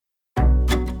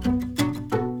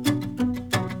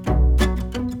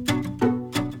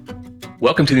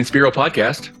Welcome to the Inspiro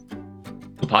Podcast,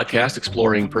 a podcast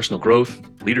exploring personal growth,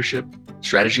 leadership,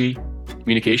 strategy,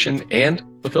 communication, and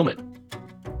fulfillment.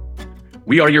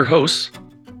 We are your hosts,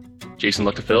 Jason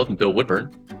Luchtefeld and Bill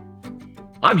Woodburn.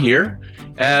 I'm here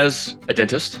as a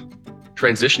dentist,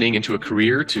 transitioning into a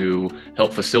career to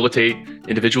help facilitate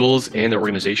individuals and their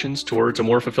organizations towards a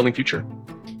more fulfilling future.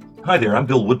 Hi there, I'm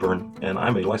Bill Woodburn, and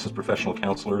I'm a licensed professional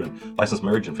counselor and licensed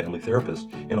marriage and family therapist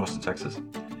in Austin, Texas.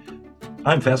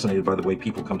 I'm fascinated by the way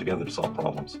people come together to solve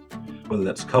problems, whether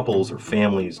that's couples or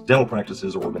families, dental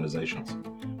practices, or organizations.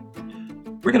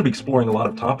 We're going to be exploring a lot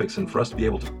of topics, and for us to be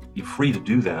able to be free to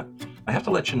do that, I have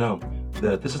to let you know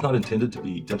that this is not intended to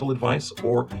be dental advice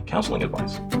or counseling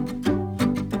advice.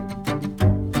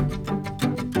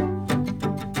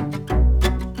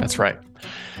 That's right.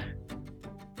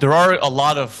 There are a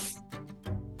lot of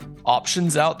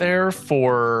options out there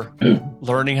for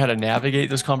learning how to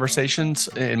navigate those conversations.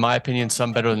 In my opinion,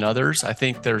 some better than others. I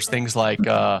think there's things like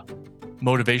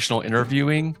motivational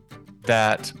interviewing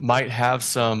that might have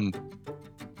some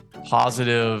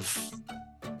positive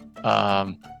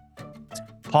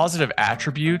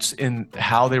attributes in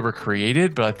how they were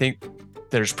created, but I think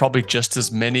there's probably just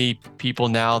as many people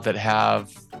now that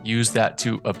have used that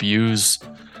to abuse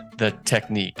the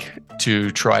technique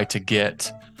to try to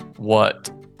get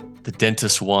what the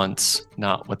dentist wants,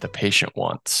 not what the patient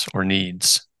wants or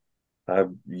needs.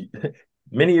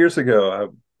 Many years ago, I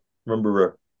remember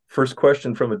a first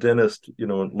question from a dentist,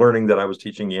 learning that I was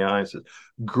teaching EI. I said,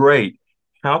 "Great,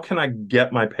 how can I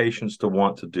get my patients to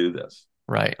want to do this?"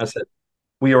 Right. I said,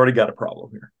 "We already got a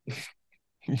problem here."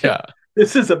 Yeah.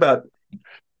 This is about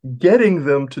getting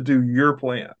them to do your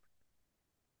plan,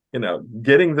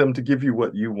 getting them to give you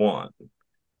what you want.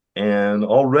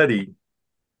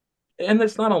 And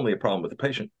that's not only a problem with the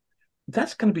patient,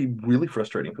 that's going to be really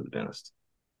frustrating for the dentist.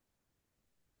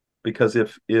 Because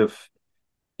if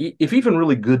even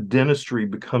really good dentistry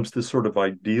becomes this sort of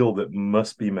ideal that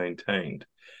must be maintained,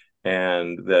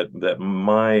 and that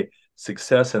my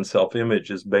success and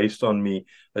self-image is based on me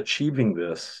achieving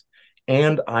this,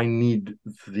 and I need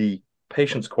the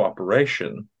patient's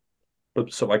cooperation,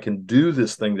 but so I can do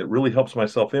this thing that really helps my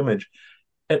self-image,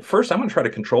 at first I'm going to try to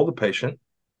control the patient.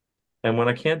 And when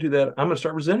I can't do that, I'm going to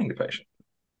start resenting the patient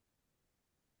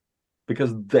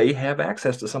because they have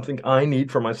access to something I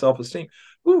need for my self-esteem.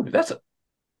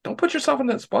 Don't put yourself in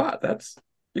that spot.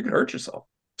 You can hurt yourself.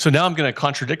 So now I'm going to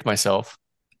contradict myself.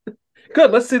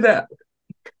 Good. Let's do that.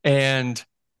 And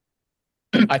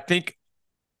I think,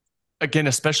 again,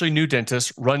 especially new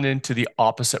dentists run into the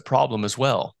opposite problem as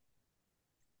well.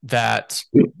 That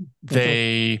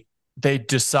they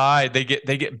decide they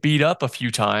get beat up a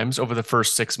few times over the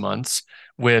first 6 months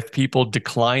with people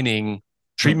declining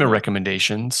treatment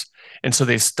recommendations. And so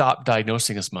they stop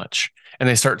diagnosing as much. And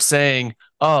they start saying,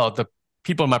 "Oh, the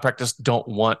people in my practice don't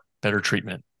want better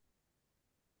treatment.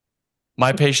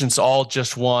 My patients all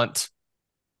just want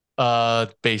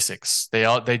basics.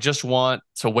 They just want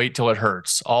to wait till it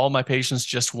hurts. All my patients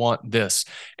just want this."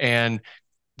 And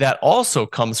that also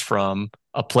comes from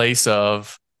a place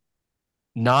of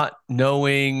not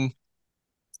knowing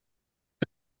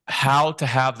how to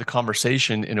have the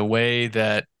conversation in a way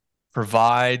that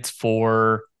provides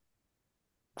for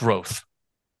growth.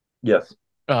 Yes.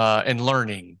 And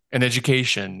learning and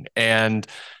education. And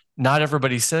not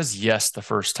everybody says yes the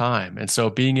first time. And so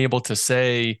being able to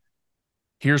say,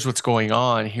 "Here's what's going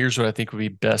on. Here's what I think would be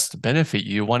best to benefit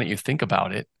you. Why don't you think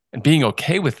about it?" And being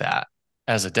okay with that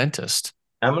as a dentist.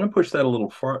 I'm going to push that a little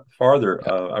farther.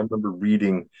 I remember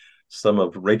reading some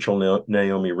of Rachel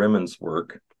Naomi Remen's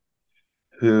work,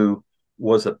 who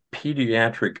was a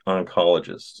pediatric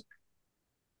oncologist.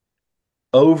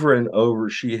 Over and over,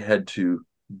 she had to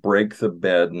break the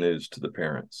bad news to the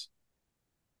parents.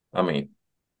 I mean,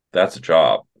 that's a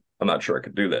job. I'm not sure I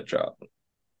could do that job.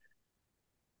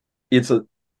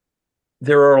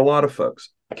 There are a lot of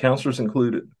folks, counselors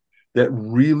included, that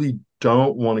really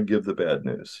don't want to give the bad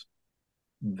news.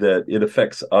 That it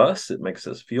affects us, it makes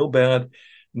us feel bad.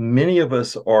 Many of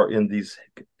us are in these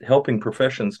helping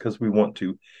professions because we want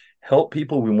to help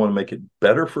people, we want to make it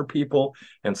better for people,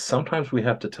 and sometimes we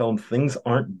have to tell them things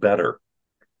aren't better,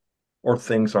 or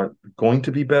things aren't going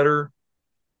to be better,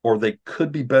 or they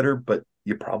could be better, but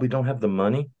you probably don't have the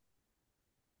money.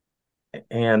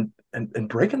 And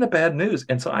breaking the bad news.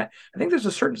 And so I think there's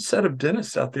a certain set of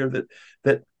dentists out there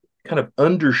that kind of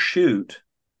undershoot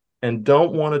and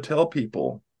don't want to tell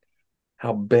people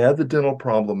how bad the dental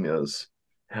problem is,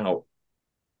 how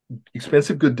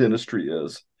expensive good dentistry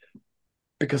is,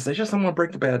 because they just don't want to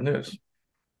break the bad news.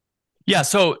 Yeah.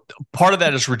 So part of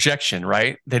that is rejection,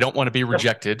 right? They don't want to be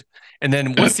rejected. And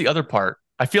then what's the other part?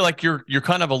 I feel like you're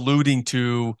kind of alluding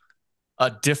to a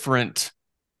different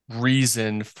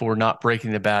reason for not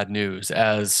breaking the bad news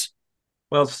as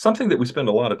Well, something that we spend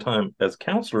a lot of time as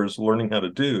counselors learning how to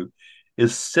do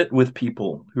is sit with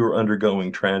people who are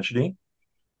undergoing tragedy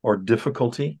or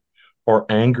difficulty or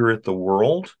anger at the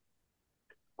world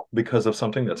because of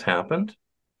something that's happened.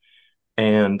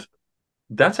 And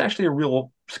that's actually a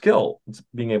real skill. It's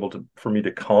being able to, for me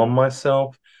to calm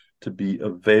myself, to be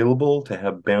available, to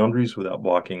have boundaries without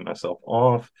blocking myself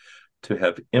off, to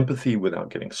have empathy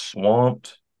without getting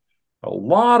swamped. A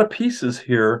lot of pieces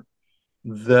here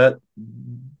that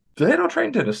they don't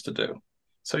train dentists to do.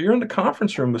 So you're in the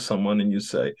conference room with someone and you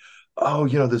say, oh,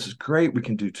 this is great. We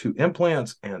can do 2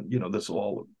 implants and, this will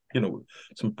all,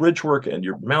 some bridge work and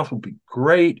your mouth will be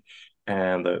great.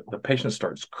 And the patient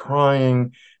starts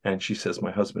crying and she says,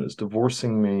 my husband is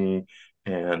divorcing me.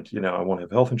 And, I want to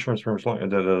have health insurance for him as long,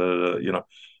 and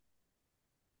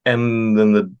and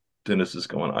then the dentist is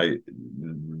going,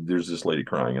 there's this lady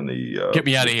crying in get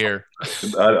me out of here.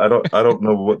 I don't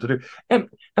know what to do. And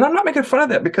I'm not making fun of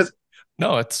that because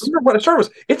No, it's remember what I started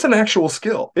with. It's an actual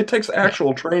skill. It takes yeah, actual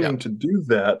yeah. training to do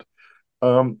that,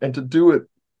 and to do it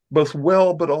both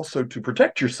well, but also to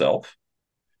protect yourself.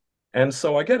 And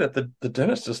so I get it. The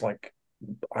dentist is like,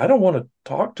 I don't want to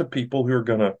talk to people who are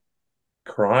going to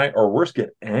cry or worse,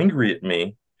 get angry at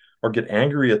me or get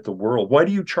angry at the world. Why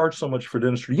do you charge so much for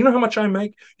dentistry? You know how much I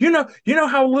make? You know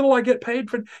how little I get paid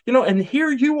for, and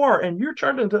here you are and you're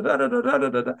charging da, da, da, da, da,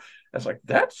 da, da. It's like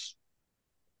that's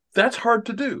hard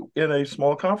to do in a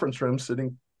small conference room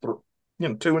sitting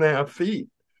 2.5 feet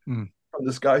Mm. from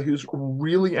this guy who's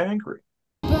really angry.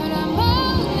 But I'm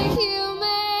only human.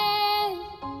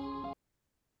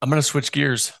 I'm gonna switch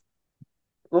gears.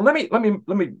 Well, let me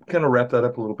kind of wrap that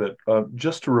up a little bit.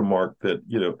 Just to remark that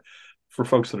for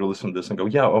folks that are listening to this and go,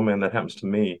 yeah, oh man, that happens to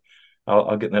me.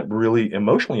 I'll get in that really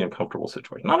emotionally uncomfortable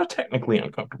situation, not a technically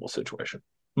uncomfortable situation,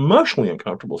 emotionally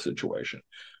uncomfortable situation,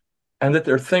 and that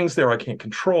there are things there I can't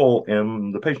control,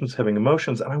 and the patient's having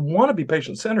emotions, and I want to be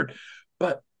patient centered,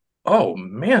 but oh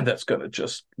man, that's going to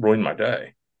just ruin my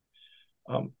day.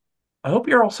 I hope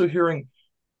you're also hearing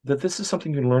that this is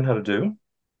something you can learn how to do.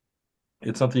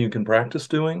 It's something you can practice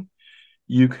doing.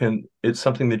 It's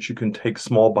something that you can take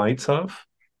small bites of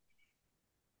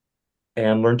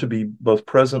and learn to be both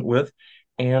present with.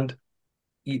 And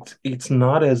it's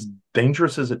not as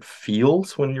dangerous as it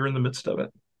feels when you're in the midst of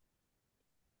it.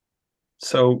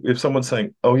 So if someone's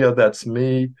saying, oh yeah, that's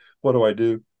me, what do I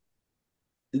do?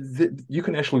 You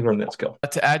can actually learn that skill.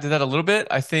 To add to that a little bit,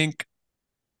 I think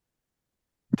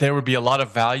there would be a lot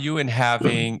of value in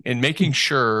making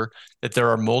sure that there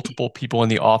are multiple people in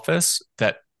the office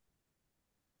that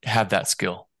have that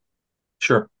skill.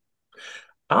 Sure.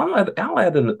 I'll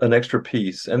add an extra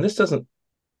piece, and this doesn't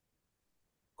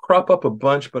crop up a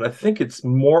bunch, but I think it's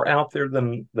more out there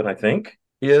than I think.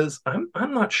 Is I'm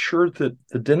not sure that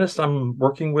the dentists I'm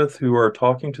working with who are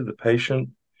talking to the patient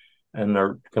and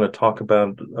are going to talk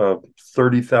about a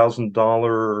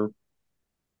 $30,000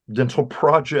 dental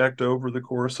project over the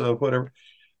course of whatever.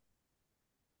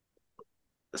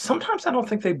 Sometimes I don't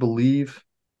think they believe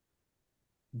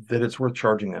that it's worth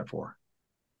charging that for.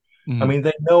 I Mm. mean,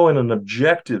 they know in an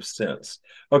objective sense,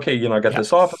 okay, I got Yeah.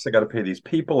 this office, I got to pay these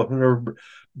people,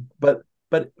 but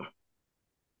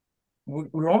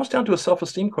we're almost down to a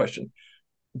self-esteem question.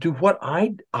 Do what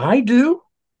I do,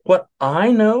 what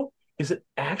I know, is it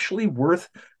actually worth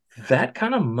that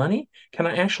kind of money? Can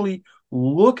I actually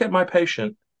look at my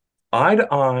patient eye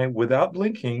to eye without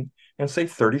blinking and say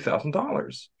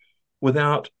 $30,000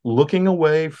 without looking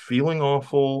away, feeling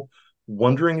awful,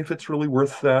 wondering if it's really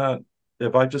worth that,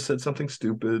 if I just said something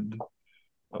stupid?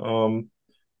 Um,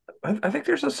 I think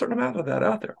there's a certain amount of that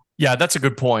out there. Yeah, that's a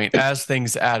good point. As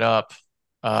things add up,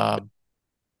 uh,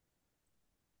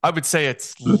 I would say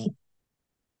it's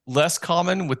less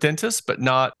common with dentists, but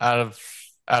not out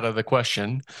of the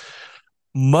question.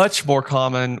 Much more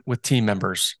common with team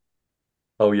members.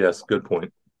 Oh yes, good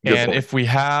point. Good And point. if we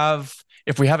have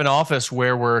an office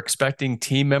where we're expecting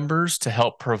team members to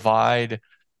help provide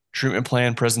treatment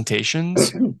plan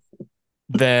presentations,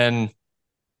 then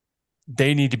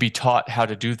they need to be taught how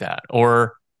to do that.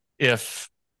 Or if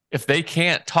if they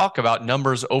can't talk about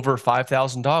numbers over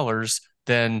 $5,000,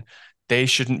 then they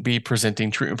shouldn't be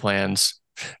presenting treatment plans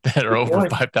that are Good over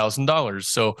point. $5,000.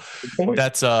 So Good point.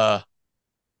 that's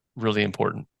really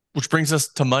important. Which brings us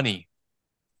to money.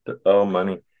 Oh,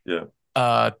 money.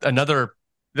 Yeah. Another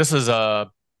This is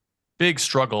a big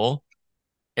struggle,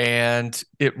 and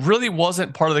it really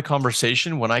wasn't part of the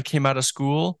conversation when I came out of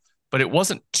school, but it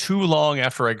wasn't too long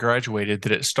after I graduated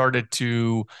that it started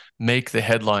to make the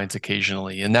headlines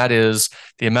occasionally. And that is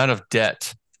the amount of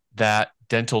debt that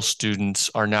dental students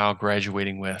are now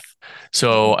graduating with.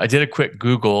 So I did a quick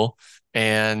Google,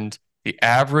 and the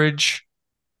average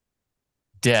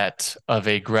debt of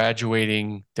a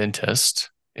graduating dentist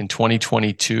in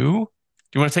 2022, do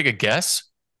you want to take a guess?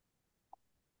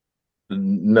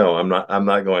 No, I'm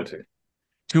not going to.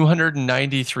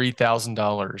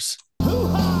 $293,000.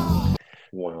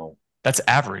 Wow. That's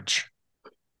average.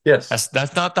 Yes.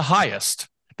 That's not the highest.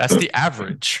 That's the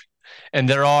average. And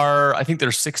I think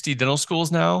there's 60 dental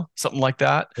schools now, something like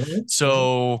that. Mhm, mhm.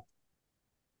 So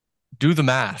do the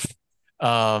math.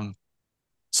 Um,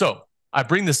 so I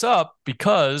bring this up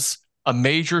because a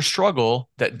major struggle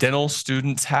that dental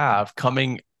students have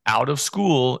coming out of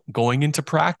school, going into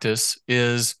practice,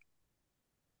 is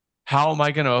how am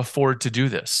I going to afford to do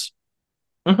this?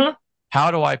 Mhm.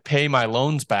 How do I pay my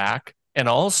loans back and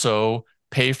also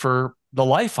pay for the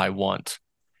life I want?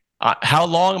 How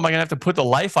long am I going to have to put the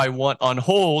life I want on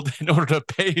hold in order to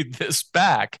pay this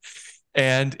back?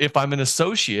 And if I'm an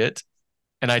associate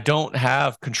and I don't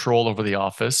have control over the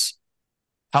office,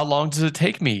 how long does it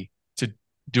take me to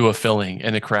do a filling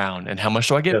and a crown? And how much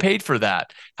do I get Yes. paid for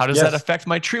that? How does that Yes. affect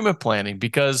my treatment planning?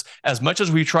 Because as much as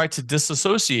we try to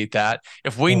disassociate that,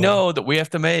 if we Mhm. know that we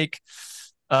have to make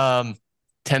um,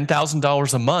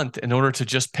 $10,000 a month in order to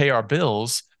just pay our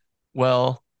bills,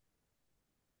 well,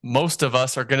 most of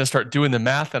us are going to start doing the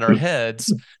math in our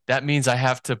heads. That means I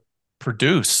have to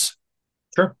produce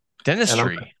Sure. And I'm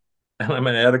dentistry. and I'm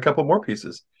going to add a couple more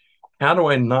pieces. How do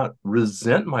I not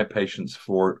resent my patients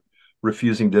for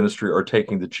refusing dentistry or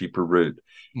taking the cheaper route?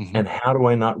 Mm-hmm. And how do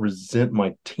I not resent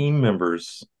my team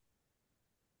members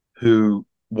who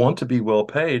want to be well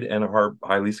paid and are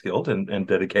highly skilled and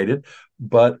dedicated,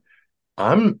 but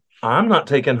I'm not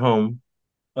taking home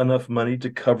enough money to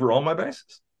cover all my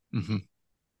bases. Mm-hmm.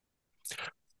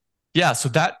 Yeah, so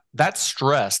that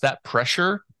stress, that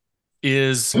pressure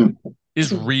is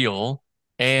is real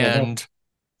Mhm. and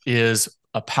is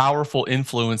a powerful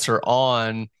influencer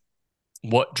on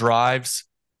what drives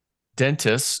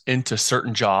dentists into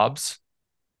certain jobs,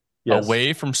 Yes.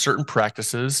 away from certain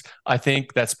practices. I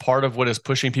think that's part of what is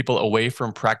pushing people away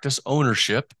from practice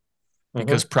ownership,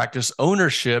 because Mhm. practice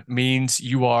ownership means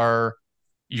you're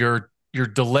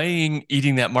delaying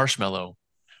eating that marshmallow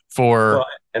Well, for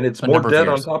and it's a more number of debt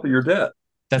on years. top of your debt.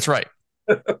 That's right.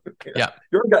 Yeah. Yeah.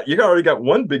 You already got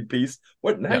one big piece.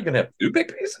 What now? Yeah. You're gonna have two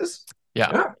big pieces? Yeah.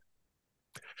 Yeah.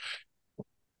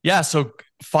 Yeah. So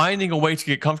finding a way to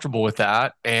get comfortable with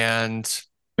that. And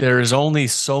there is only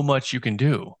so much you can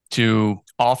do to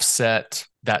offset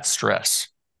that stress.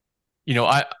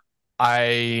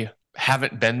 I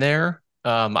haven't been there.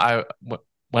 When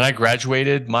I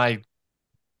graduated,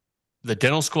 the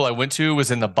dental school I went to was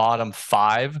in the bottom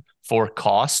five for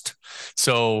cost.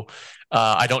 So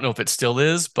I don't know if it still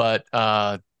is, but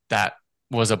that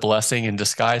was a blessing in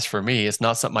disguise for me. It's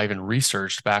not something I even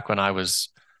researched back when I was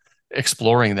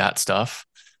exploring that stuff.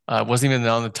 It wasn't even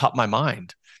on the top of my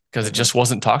mind because it Mhm. just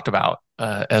wasn't talked about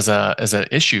as an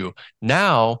issue.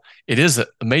 Now it is a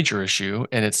major issue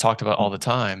and it's talked about all the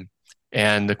time.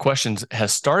 And the questions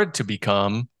has started to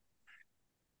become: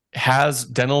 has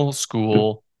dental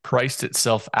school priced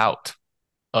itself out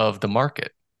of the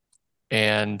market?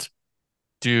 And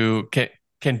do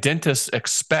can dentists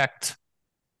expect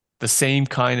the same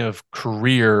kind of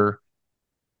career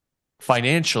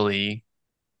financially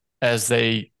as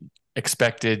they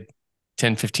expected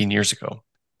 10, 15 years ago?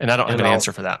 And I don't have And an I'll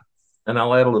answer for that. and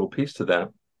I'll add a little piece to that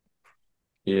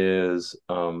is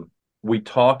we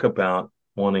talk about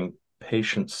wanting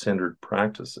patient-centered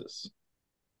practices.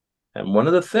 And one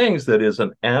of the things that is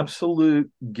an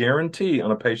absolute guarantee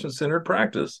on a patient-centered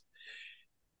practice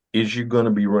is you're going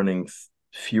to be running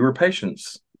fewer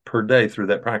patients per day through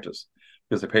that practice,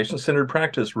 because a patient-centered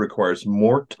practice requires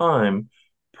more time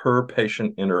per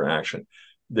patient interaction.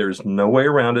 There's no way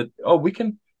around it. Oh, we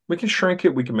can shrink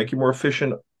it. We can make you more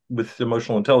efficient with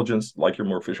emotional intelligence, like you're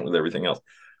more efficient with everything else.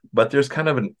 But there's kind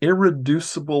of an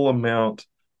irreducible amount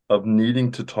of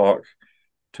needing to talk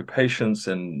to patients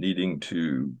and needing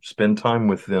to spend time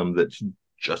with them that's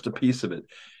just a piece of it.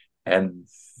 And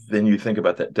then you think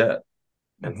about that debt,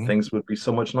 and Mm-hmm. things would be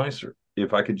so much nicer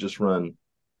if I could just run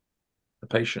a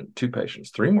patient, two patients,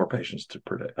 three more patients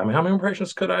per day. I mean, how many more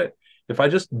patients could I, if I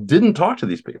just didn't talk to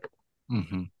these people?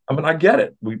 Mm-hmm. I mean, I get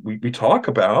it. We talk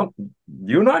about,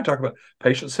 you and I talk about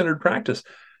patient centered practice,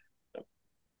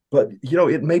 but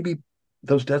it may be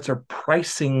those debts are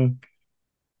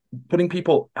putting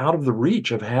people out of the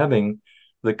reach of having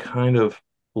the kind of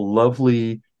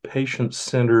lovely patient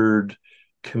centered,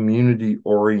 community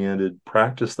oriented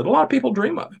practice that a lot of people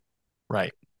dream of.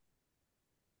 Right.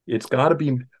 It's got to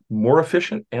be more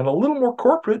efficient and a little more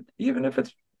corporate, even if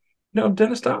it's No,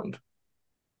 dentist owned.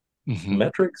 Hmm.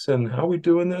 Metrics and how we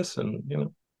doing this, and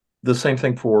the same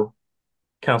thing for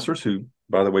counselors who,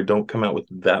 by the way, don't come out with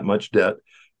that much debt,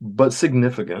 but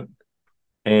significant.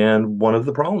 And one of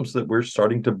the problems that we're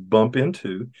starting to bump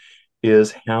into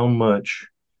is how much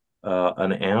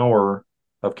an hour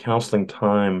of counseling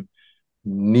time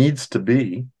needs to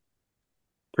be,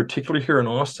 particularly here in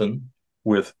Austin,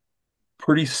 with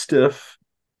pretty stiff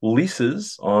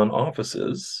leases on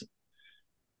offices.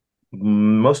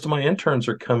 Most of my interns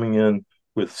are coming in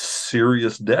with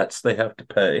serious debts they have to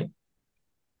pay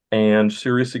and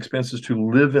serious expenses to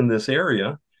live in this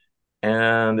area.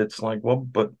 And it's like, well,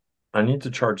 but I need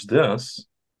to charge this.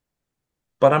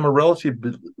 But I'm a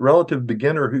relative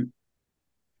beginner who,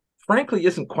 frankly,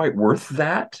 isn't quite worth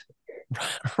that.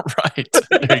 Right.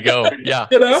 There you go. Yeah.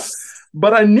 you know,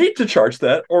 but I need to charge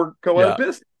that or go out of Yeah.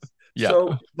 business. Yeah.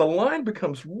 So the line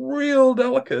becomes real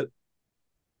delicate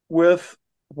with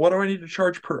what do I need to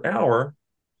charge per hour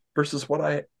versus what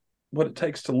it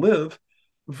takes to live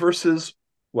versus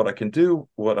what I can do,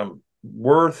 what I'm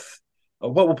worth,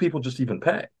 what will people just even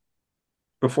pay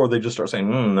before they just start saying,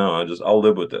 no, I'll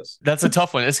live with this. That's a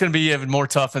tough one. It's going to be even more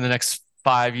tough in the next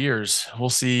 5 years. We'll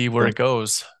see where Yeah. it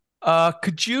goes.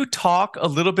 Could you talk a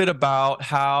little bit about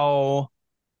how?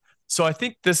 So I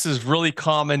think this is really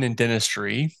common in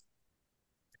dentistry.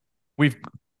 We've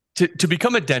to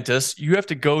become a dentist, you have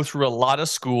to go through a lot of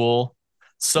school.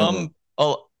 Mm-hmm.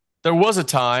 Some there was a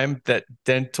time that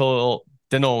dental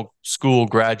school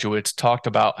graduates talked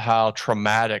about how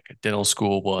traumatic dental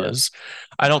school Yeah. was.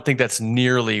 I don't think that's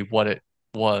nearly what it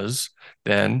was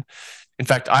then. In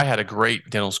fact, I had a great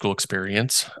dental school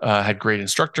experience. Had great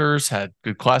instructors, had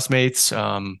good classmates,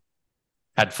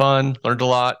 had fun, learned a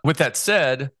lot. With that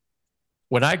said,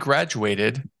 when I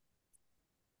graduated,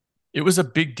 it was a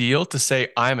big deal to say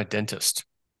I'm a dentist.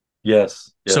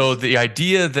 Yes. So Yes. the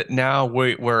idea that now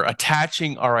we're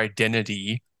attaching our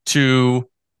identity to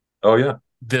Oh yeah.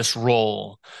 this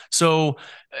role. So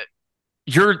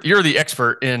you're the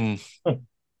expert in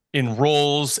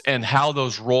roles and how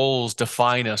those roles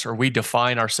define us, or we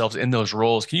define ourselves in those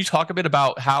roles. Can you talk a bit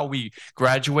about how we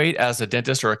graduate as a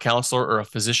dentist or a counselor or a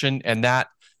physician and that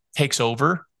takes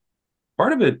over?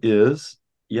 Part of it is,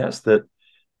 yes, that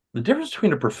the difference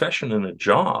between a profession and a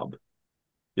job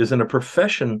is in a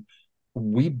profession,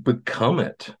 we become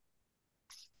it.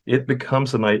 It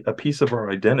becomes a piece of our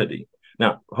identity.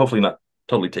 Now, hopefully not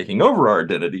totally taking over our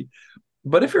identity,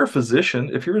 but if you're a physician,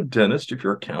 if you're a dentist, if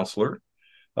you're a counselor,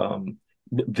 um,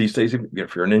 these days,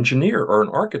 if you're an engineer or an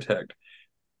architect,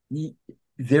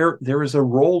 there is a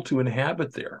role to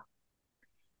inhabit there.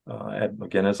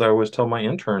 Again, as I always tell my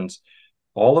interns,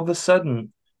 all of a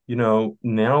sudden,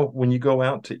 now when you go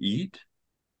out to eat,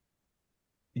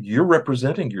 you're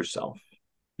representing yourself.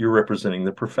 You're representing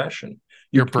the profession.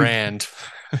 Your You brand.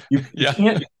 you Yeah.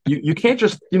 can't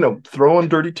just throw on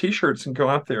dirty t-shirts and go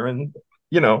out there and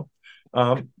you know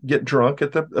get drunk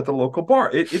at the local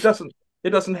bar. It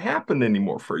doesn't happen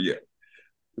anymore for you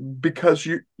because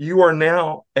you are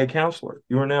now a counselor.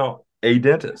 You are now a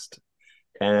dentist,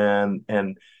 and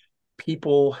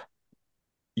people,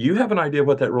 you have an idea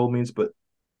what that role means, but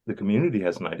the community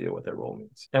has an idea what that role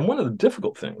means. And one of the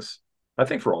difficult things, I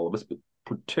think, for all of us, but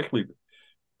particularly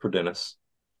for dentists,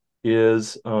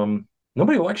 is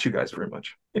nobody likes you guys very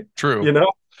much. True. you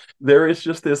know, there is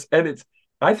just this, and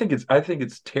I think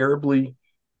it's terribly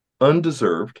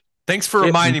undeserved. Thanks for It,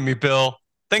 reminding me, Bill.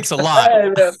 Thanks a lot. hey,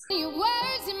 man,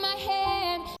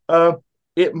 uh,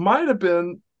 it might have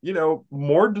been,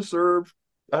 more deserved,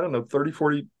 I don't know, 30,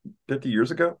 40, 50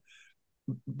 years ago,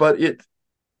 but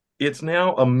it's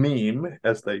now a meme,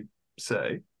 as they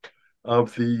say,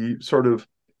 of the sort of,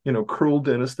 cruel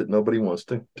dentist that nobody wants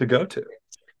to go to.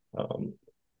 Um,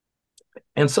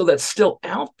 and so that's still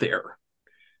out there,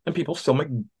 and people still make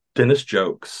dentist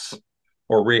jokes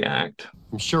or react.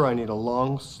 I'm sure I need a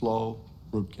long, slow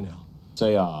root canal.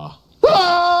 Say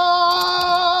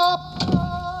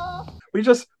We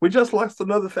just lost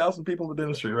another 1,000 people to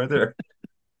dentistry right there.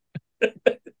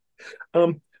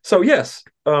 So yes,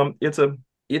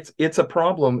 it's a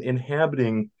problem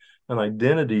inhabiting an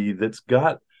identity that's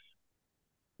got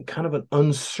kind of an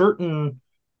uncertain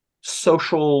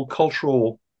social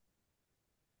cultural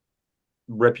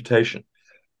reputation,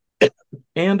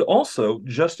 and also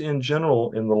just in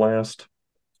general in the last,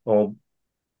 well,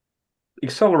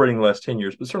 accelerating the last 10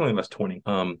 years, but certainly the last 20.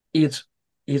 It's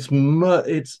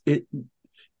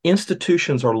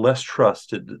institutions are less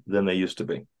trusted than they used to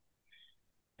be,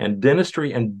 and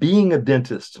dentistry and being a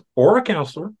dentist or a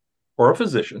counselor or a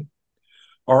physician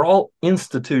are all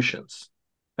institutions.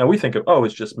 Now we think of, oh,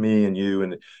 it's just me and you,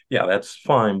 and yeah, that's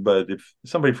fine. But if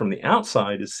somebody from the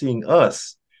outside is seeing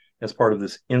us as part of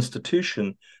this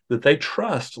institution that they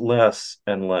trust less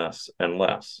and less and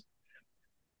less.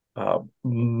 Uh,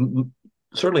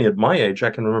 Certainly at my age, I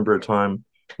can remember a time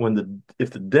when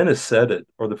if the dentist said it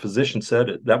or the physician said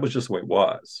it, that was just the way it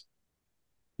was.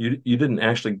 You didn't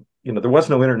actually, there was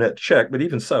no internet check, but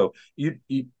even so, you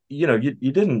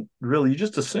didn't really, you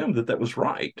just assumed that was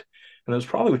right, and that was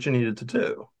probably what you needed to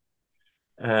do.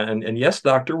 And yes,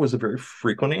 doctor was a very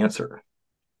frequent answer,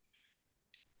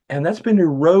 and that's been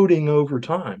eroding over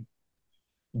time.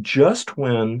 Just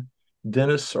when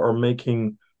dentists are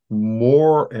making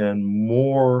more and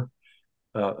more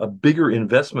a bigger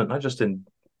investment, not just in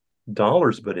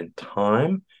dollars, but in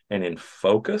time and in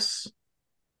focus.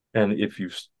 And if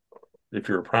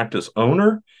you're a practice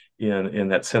owner, in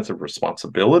that sense of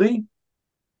responsibility,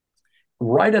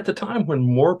 right at the time when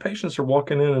more patients are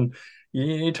walking in and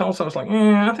you tell them something like,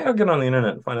 I think I'll get on the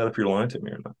internet and find out if you're lying to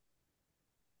me or not.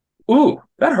 Ooh,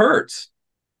 that hurts.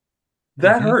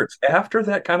 That hurts after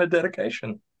that kind of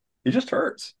dedication. It just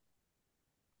hurts.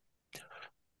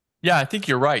 Yeah, I think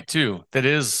you're right too. That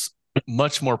is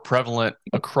much more prevalent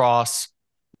across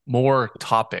more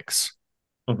topics.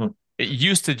 Mm-hmm. It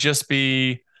used to just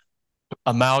be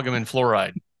amalgam and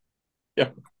fluoride. Yeah.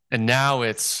 And now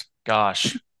it's,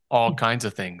 gosh, all kinds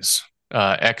of things,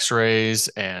 x-rays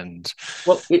and.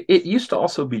 Well, it used to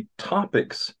also be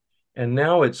topics, and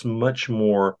now it's much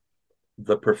more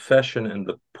the profession and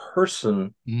the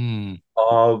person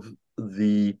of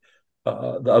the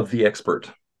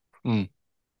expert.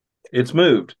 It's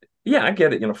moved. Yeah, I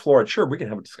get it. Fluoride. Sure, we can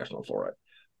have a discussion on fluoride,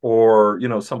 or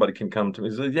somebody can come to me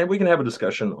and say, yeah, we can have a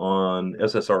discussion on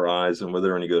SSRIs and whether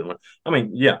they're any good. I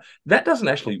mean, yeah, that doesn't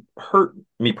actually hurt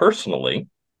me personally,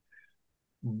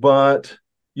 but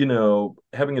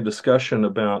having a discussion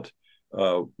about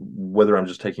whether I'm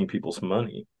just taking people's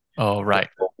money. Oh, right.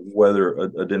 Whether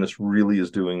a dentist really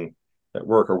is doing that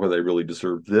work, or whether they really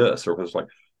deserve this, or whether it's like,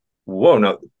 whoa,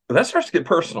 no, that starts to get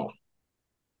personal.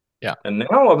 Yeah. And now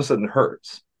all of a sudden it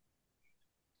hurts.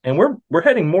 And we're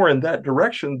heading more in that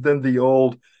direction than the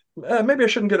old, maybe I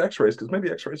shouldn't get x-rays because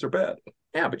maybe x-rays are bad.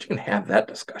 Yeah, but you can have that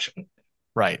discussion.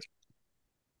 Right.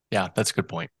 Yeah, that's a good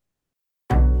point.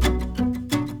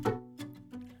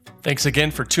 Thanks again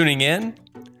for tuning in.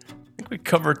 I think we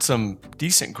covered some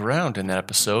decent ground in that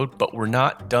episode, but we're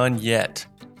not done yet.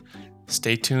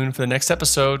 Stay tuned for the next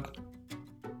episode.